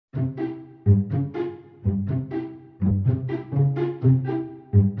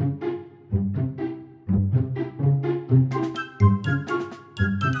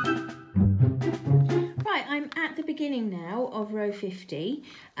50,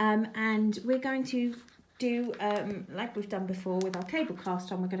 and we're going to do, like we've done before with our cable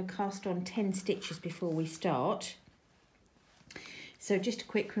cast on, we're going to cast on 10 stitches before we start. So just a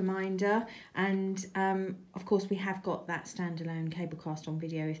quick reminder, and of course we have got that standalone cable cast on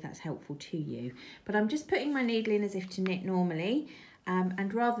video if that's helpful to you. But I'm just putting my needle in as if to knit normally,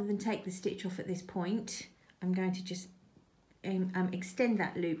 and rather than take the stitch off at this point, I'm going to just extend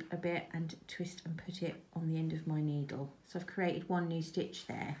that loop a bit and twist and put it on the end of my needle. So I've created one new stitch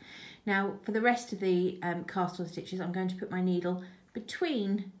there. Now for the rest of the cast on stitches, I'm going to put my needle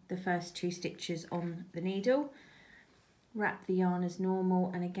between the first 2 stitches on the needle, wrap the yarn as normal,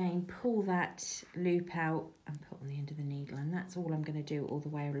 and again pull that loop out and put on the end of the needle, and that's all I'm going to do all the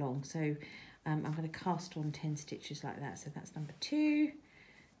way along. So I'm going to cast on 10 stitches like that. So that's number 2,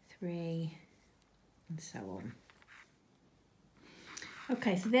 3 and so on.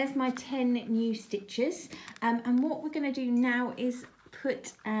 Okay, so there's my 10 new stitches, and what we're going to do now is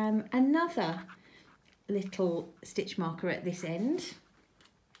put another little stitch marker at this end.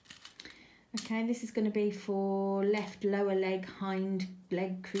 Okay, this is going to be for left lower leg, hind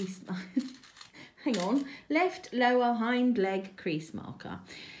leg crease. Hang on, left lower hind leg crease marker.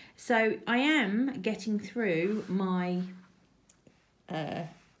 So I am getting through my what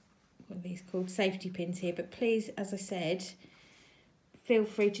are these called, safety pins here, but please, as I said, feel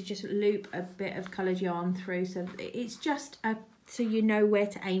free to just loop a bit of coloured yarn through, so it's just so you know where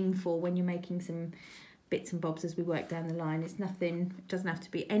to aim for when you're making some bits and bobs as we work down the line. It's nothing, it doesn't have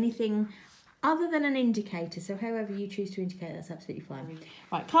to be anything other than an indicator, so however you choose to indicate, that's absolutely fine.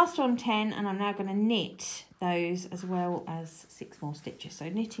 Right, cast on 10, and I'm now going to knit those as well as 6 more stitches, so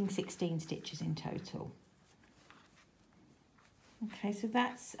knitting 16 stitches in total. Okay, so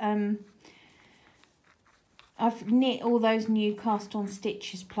that's I've knit all those new cast on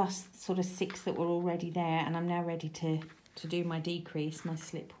stitches plus sort of 6 that were already there, and I'm now ready to do my decrease, my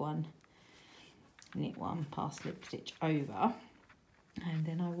slip one, knit 1, pass slip stitch over, and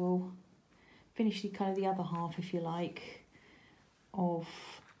then I will finish the kind of the other half, if you like, of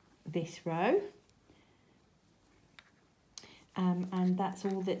this row, and that's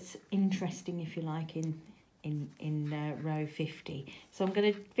all that's interesting, if you like, in row 50. So I'm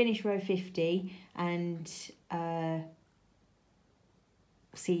going to finish row 50 and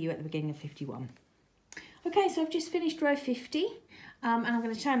see you at the beginning of 51. Okay, so I've just finished row 50, and I'm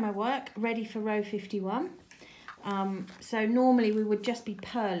going to turn my work ready for row 51. So normally we would just be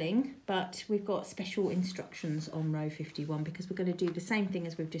purling, but we've got special instructions on row 51 because we're going to do the same thing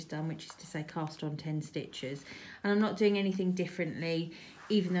as we've just done, which is to say cast on 10 stitches. And I'm not doing anything differently,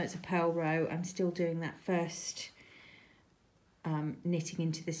 even though it's a purl row. I'm still doing that first knitting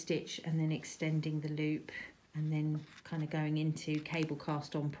into the stitch and then extending the loop and then kind of going into cable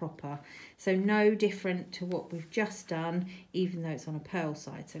cast on proper. So no different to what we've just done, even though it's on a purl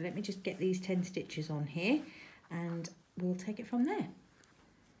side. So let me just get these 10 stitches on here and we'll take it from there.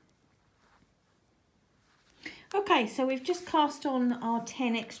 Okay, so we've just cast on our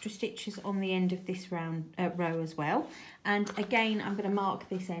 10 extra stitches on the end of this row as well. And again, I'm going to mark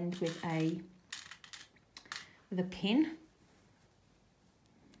this end with a pin.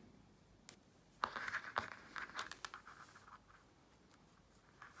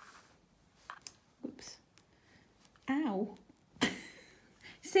 Oops. Ow.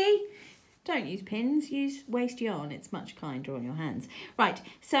 See? Don't use pins, use waste yarn. It's much kinder on your hands. Right,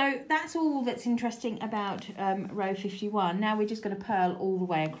 so that's all that's interesting about row 51. Now we're just going to purl all the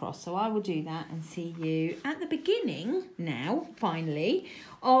way across. So I will do that and see you at the beginning now, finally,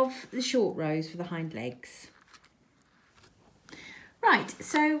 of the short rows for the hind legs. Right,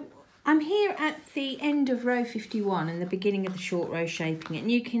 so I'm here at the end of row 51 and the beginning of the short row shaping it.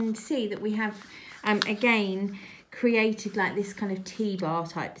 And you can see that we have, again, created like this kind of T-bar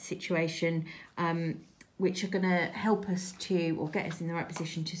type situation, which are going to help us to, or get us in the right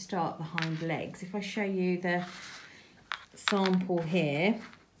position to start the hind legs. If I show you the sample here,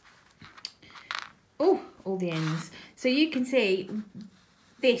 oh, all the ends. So you can see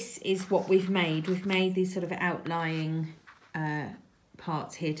this is what we've made. We've made these sort of outlying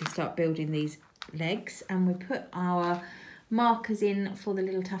parts here to start building these legs, and we put our markers in for the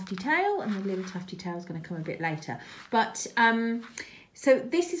little tufty tail, and the little tufty tail is going to come a bit later. But so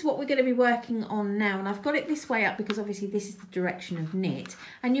this is what we're going to be working on now, and I've got it this way up because obviously this is the direction of knit,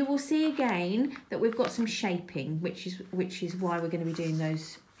 and you will see again that we've got some shaping, which is why we're going to be doing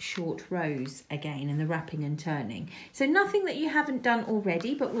those short rows again and the wrapping and turning. So nothing that you haven't done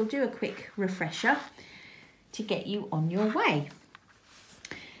already, but we'll do a quick refresher to get you on your way.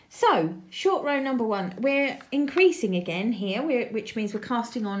 So, short row number 1, we're increasing again here, which means we're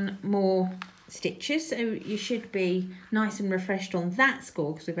casting on more stitches, so you should be nice and refreshed on that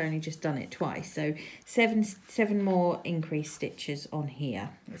score because we've only just done it twice. So seven more increased stitches on here.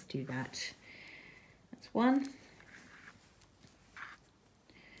 Let's do that. That's 1,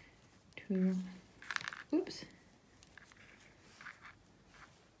 2, oops,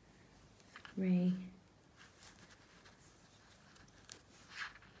 3,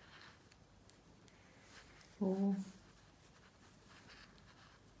 4,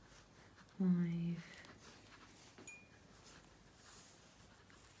 5,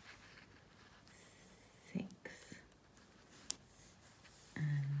 6,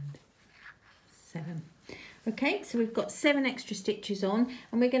 and 7. Okay, so we've got 7 extra stitches on,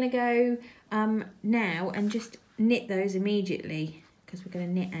 and we're going to go now and just knit those immediately because we're going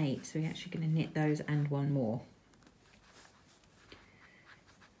to knit 8, so we're actually going to knit those and 1 more.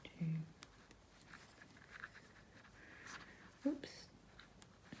 2. Oops,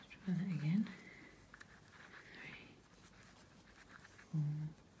 let's try that again. 3, 4,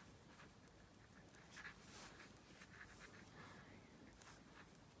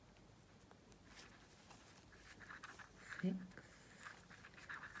 6,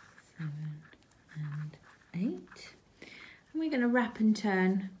 7, and 8. And we're going to wrap and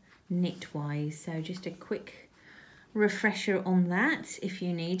turn knitwise, so just a quick refresher on that if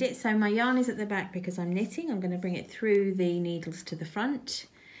you need it. So my yarn is at the back because I'm knitting. I'm going to bring it through the needles to the front,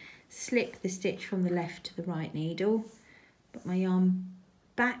 slip the stitch from the left to the right needle, put my yarn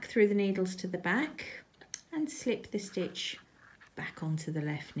back through the needles to the back and slip the stitch back onto the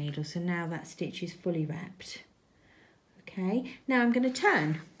left needle. So now that stitch is fully wrapped. Okay, now I'm going to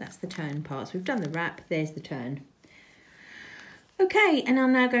turn. That's the turn part. So we've done the wrap, there's the turn. Okay, and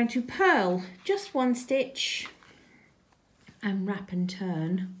I'm now going to purl just 1 stitch and wrap and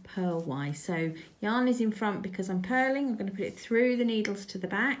turn purlwise. So yarn is in front because I'm purling. I'm going to put it through the needles to the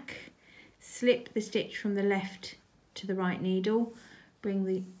back, slip the stitch from the left to the right needle, bring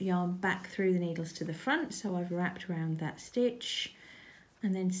the yarn back through the needles to the front, so I've wrapped around that stitch,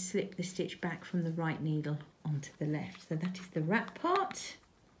 and then slip the stitch back from the right needle onto the left. So that is the wrap part.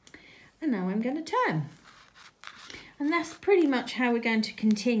 And now I'm going to turn. And that's pretty much how we're going to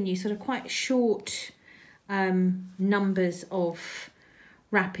continue, sort of quite short numbers of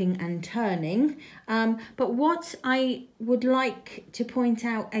wrapping and turning. But what I would like to point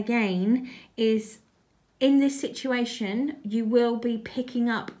out again is in this situation, you will be picking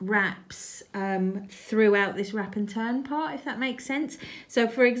up wraps throughout this wrap and turn part, if that makes sense. So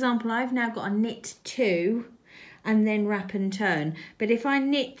for example, I've now got a knit 2 and then wrap and turn. But if I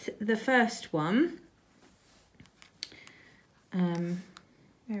knit the first one,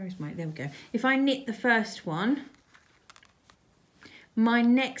 where is my, there we go. If I knit the first one, my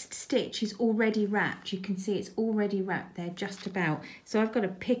next stitch is already wrapped. You can see it's already wrapped there just about. So I've got to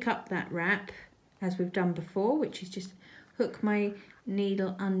pick up that wrap as we've done before, which is just hook my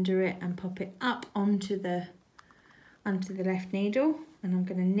needle under it and pop it up onto the left needle, and I'm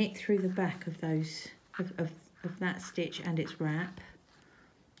going to knit through the back of those of that stitch and its wrap.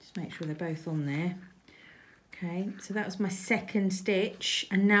 Just make sure they're both on there. Okay, so that was my second stitch,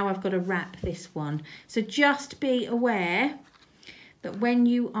 and now I've got to wrap this one. So just be aware that when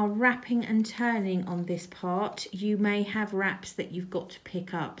you are wrapping and turning on this part, you may have wraps that you've got to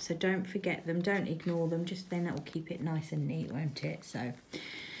pick up. So don't forget them, don't ignore them, just then that will keep it nice and neat, won't it? So,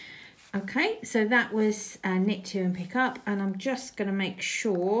 okay, so that was knit 2 and pick up, and I'm just going to make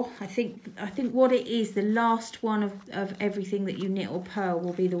sure, I think what it is, the last one of everything that you knit or purl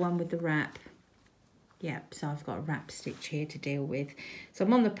will be the one with the wrap. Yep, so I've got a wrap stitch here to deal with. So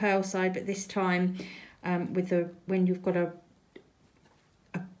I'm on the purl side, but this time when you've got a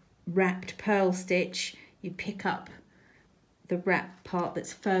wrapped purl stitch, you pick up the wrap part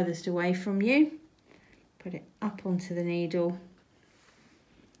that's furthest away from you, put it up onto the needle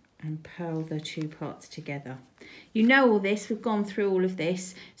and purl the 2 parts together. You know all this, we've gone through all of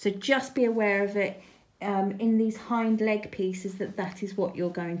this, so just be aware of it in these hind leg pieces, that is what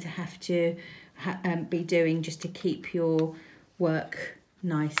you're going to have to be doing just to keep your work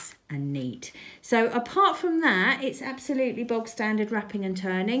nice and neat. So apart from that, it's absolutely bog standard wrapping and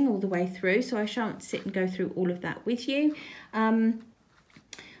turning all the way through, so I shan't sit and go through all of that with you.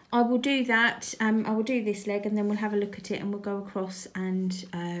 I will do that, I will do this leg and then we'll have a look at it and we'll go across and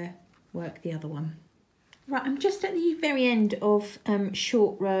work the other one. Right, I'm just at the very end of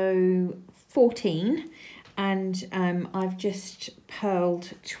short row 14, and I've just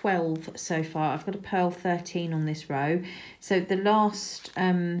purled 12 so far. I've got to purl 13 on this row. So the last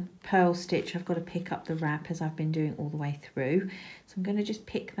purl stitch, I've got to pick up the wrap as I've been doing all the way through. So I'm going to just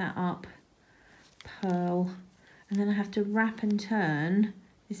pick that up, purl, and then I have to wrap and turn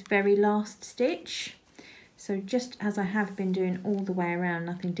this very last stitch. So just as I have been doing all the way around,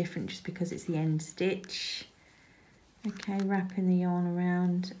 nothing different just because it's the end stitch. Okay, wrapping the yarn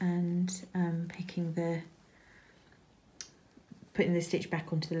around and putting the stitch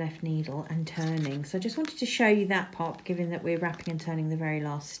back onto the left needle and turning. So I just wanted to show you that part, given that we're wrapping and turning the very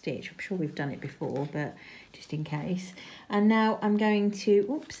last stitch. I'm sure we've done it before, but just in case. And now I'm going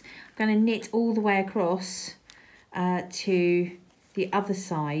to, knit all the way across to the other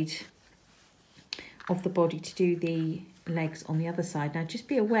side of the body to do the legs on the other side. Now just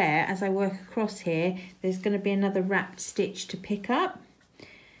be aware, as I work across here, there's going to be another wrapped stitch to pick up,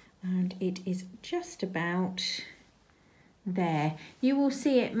 and it is just about there. You will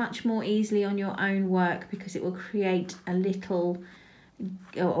see it much more easily on your own work because it will create a little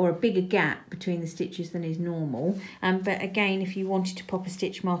or a bigger gap between the stitches than is normal. But again, if you wanted to pop a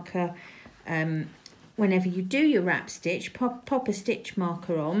stitch marker whenever you do your wrap stitch, pop a stitch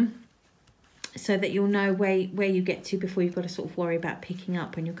marker on so that you'll know where you get to before you've got to sort of worry about picking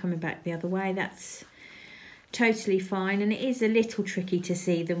up when you're coming back the other way. That's totally fine, and it is a little tricky to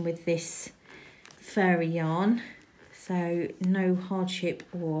see them with this furry yarn, so no hardship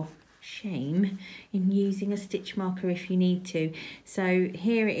or shame in using a stitch marker if you need to. So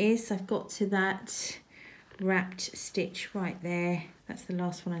here it is, I've got to that wrapped stitch right there. That's the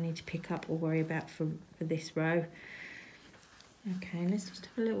last one I need to pick up or worry about for this row. Okay, let's just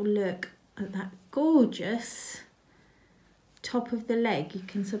have a little look at that gorgeous top of the leg. You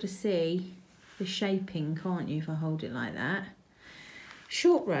can sort of see the shaping, can't you, if I hold it like that.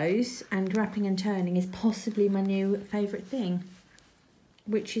 Short rows and wrapping and turning is possibly my new favourite thing,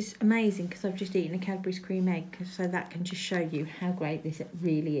 which is amazing because I've just eaten a Cadbury's cream egg, so that can just show you how great this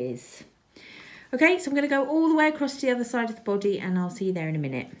really is. Okay, so I'm going to go all the way across to the other side of the body and I'll see you there in a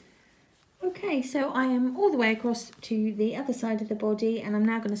minute. Okay, so I am all the way across to the other side of the body and I'm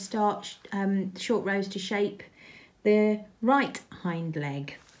now going to start short rows to shape the right hind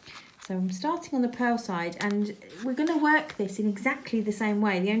leg. So I'm starting on the purl side and we're going to work this in exactly the same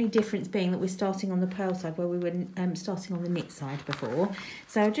way, the only difference being that we're starting on the purl side where we were starting on the knit side before.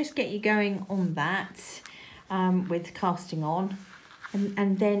 So I'll just get you going on that with casting on,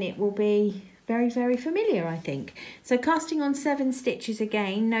 and then it will be very, very familiar, I think. So casting on 7 stitches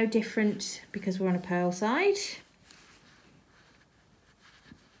again, no different because we're on a purl side.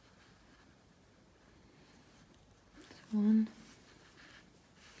 One.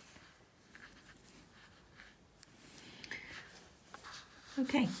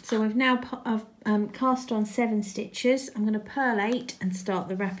 Okay, so we've now cast on 7 stitches. I'm going to purl 8 and start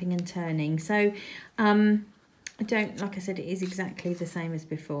the wrapping and turning. So like I said, it is exactly the same as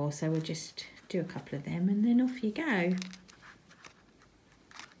before, so we'll just do a couple of them and then off you go.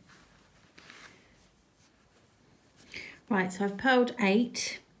 Right, so I've purled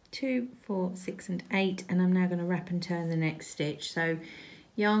 8, 2, 4, 6 and 8, and I'm now going to wrap and turn the next stitch. So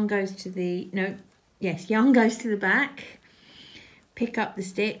yarn goes to the, yarn goes to the back, pick up the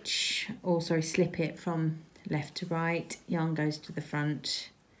stitch, or sorry, slip it from left to right, yarn goes to the front,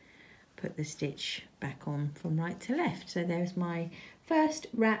 put the stitch back on from right to left. So there's my first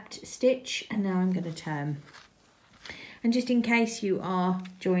wrapped stitch, and now I'm going to turn. And just in case you are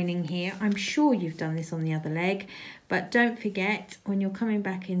joining here, I'm sure you've done this on the other leg, but don't forget when you're coming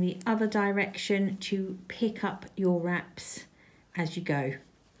back in the other direction to pick up your wraps as you go.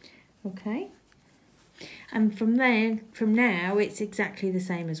 Okay, and from now it's exactly the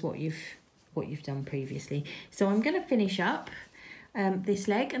same as what you've done previously. So I'm going to finish up this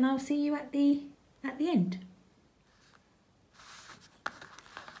leg and I'll see you at the end.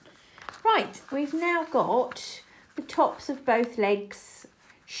 Right, we've now got the tops of both legs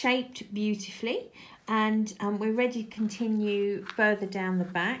shaped beautifully, and we're ready to continue further down the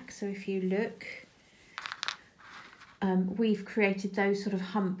back. So if you look, we've created those sort of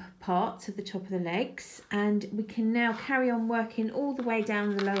hump parts at the top of the legs, and we can now carry on working all the way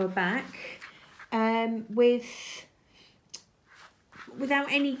down the lower back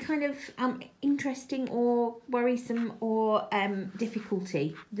without any kind of interesting or worrisome or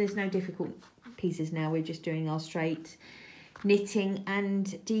difficulty. There's no difficult pieces now, we're just doing our straight knitting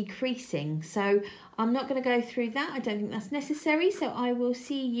and decreasing. So I'm not going to go through that, I don't think that's necessary. So I will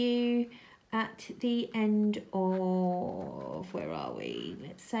see you at the end of, where are we?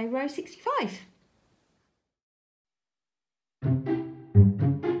 Let's say row 65.